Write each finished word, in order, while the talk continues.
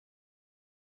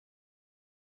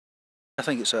I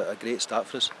think it's a great start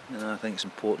for us. I think it's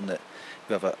important that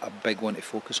we have a big one to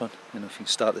focus on. If you can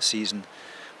start the season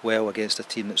well against a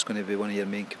team that's going to be one of your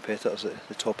main competitors at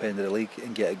the top end of the league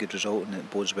and get a good result, and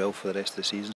it bodes well for the rest of the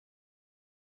season.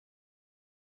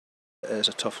 It's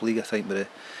a tough league, I think, with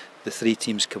the three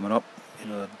teams coming up.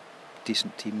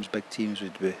 Decent teams, big teams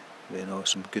with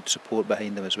some good support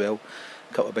behind them as well.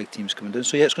 A couple of big teams coming down.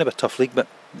 So yeah, it's going to be a tough league, but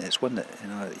it's one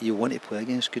that you want to play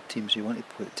against good teams. You want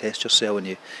to test yourself, and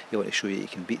you want to show you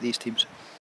can beat these teams.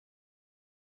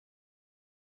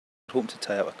 I'm hoping to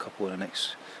tie up a couple in the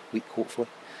next week, hopefully.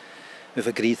 We've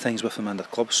agreed things with them and their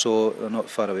clubs, so we're not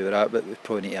far away with that, but we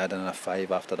probably need to add another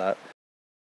 5 after that.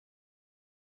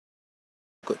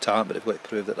 They've got talent, but they've got to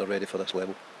prove that they're ready for this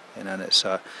level. And it's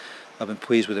I've been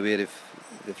pleased with the way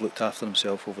they've looked after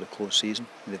themselves over the close season.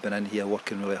 They've been in here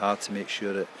working really hard to make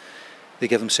sure that they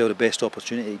give themselves the best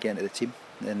opportunity to get into the team,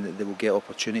 and they will get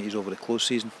opportunities over the close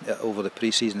season. Over the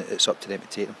pre-season, it's up to them to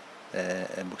take them,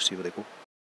 and we'll see where they go.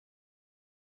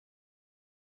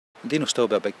 Dean will still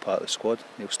be a big part of the squad.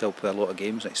 He'll still play a lot of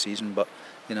games next season, but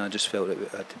I just felt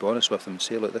that I had to be honest with him and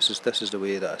say, look, this is the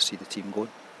way that I see the team going.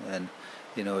 And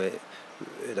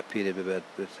at a period with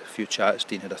a few chats,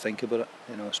 Dean had a think about it.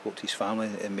 I spoke to his family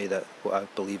and made it what I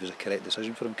believe is a correct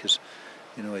decision for him, because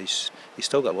he's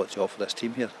still got a lot to offer this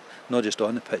team here, not just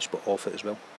on the pitch but off it as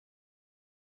well.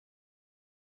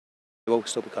 He will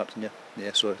still be captain,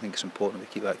 yeah. So I think it's important that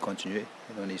we keep that continuity.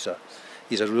 And he's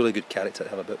a really good character to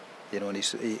have about. And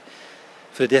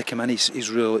for the day I come in, he's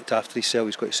really looked after himself.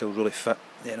 He's got himself really fit.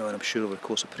 And I'm sure over the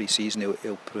course of pre-season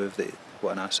he'll prove that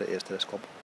what an asset he is to this club.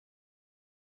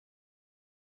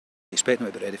 I expect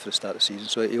him to be ready for the start of the season,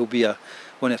 so he'll be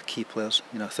one of our key players.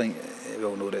 I think we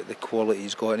all know that the quality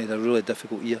he's got, and he had a really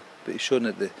difficult year, but he's shown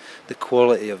that the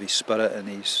quality of his spirit and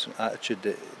his attitude,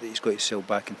 that he's got himself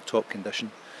back in top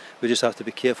condition. We just have to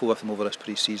be careful with him over this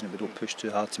pre-season, that we don't push too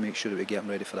hard to make sure that we get him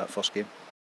ready for that first game.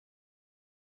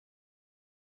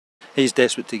 He's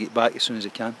desperate to get back as soon as he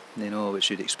can, which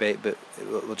you'd expect, but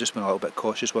we're just being a little bit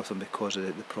cautious with him because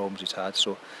of the problems he's had,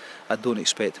 so I don't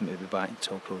expect him to be back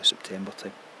until probably September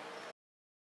time.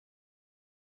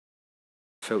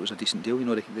 I felt it was a decent deal.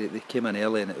 They came in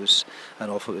early and it was an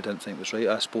offer we didn't think was right.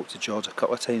 I spoke to George a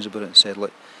couple of times about it and said,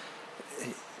 look,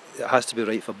 it has to be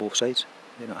right for both sides.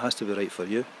 It has to be right for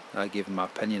you. I gave him my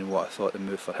opinion on what I thought the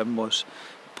move for him was,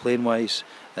 playing wise,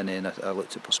 and then I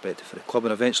looked at perspective for the club,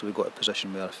 and eventually we got a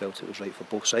position where I felt it was right for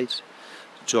both sides.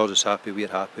 George is happy, we're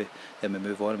happy, and we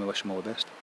move on and we wish him all the best.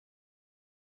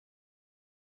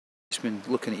 He's been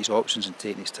looking at his options and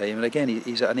taking his time, and again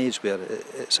he's at an age where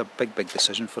it's a big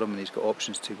decision for him, and he's got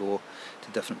options to go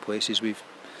to different places. We've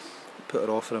put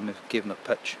our offer on him, we've given a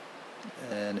pitch,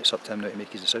 and it's up to him now to make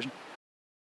his decision.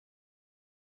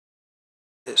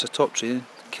 It's a top training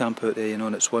camp out there,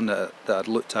 and it's one that I'd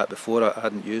looked at before. I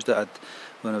hadn't used it.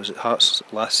 When I was at Hearts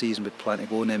last season, we'd planned to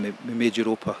go, and then we made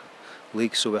Europa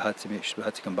League, so we had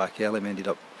to come back early. We ended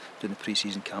up doing the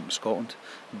pre-season camp in Scotland,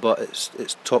 but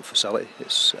it's top facility.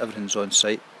 Everything's on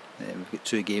site. We've got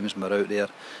 2 games and we're out there,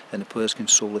 and the players can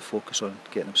solely focus on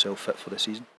getting themselves fit for the season.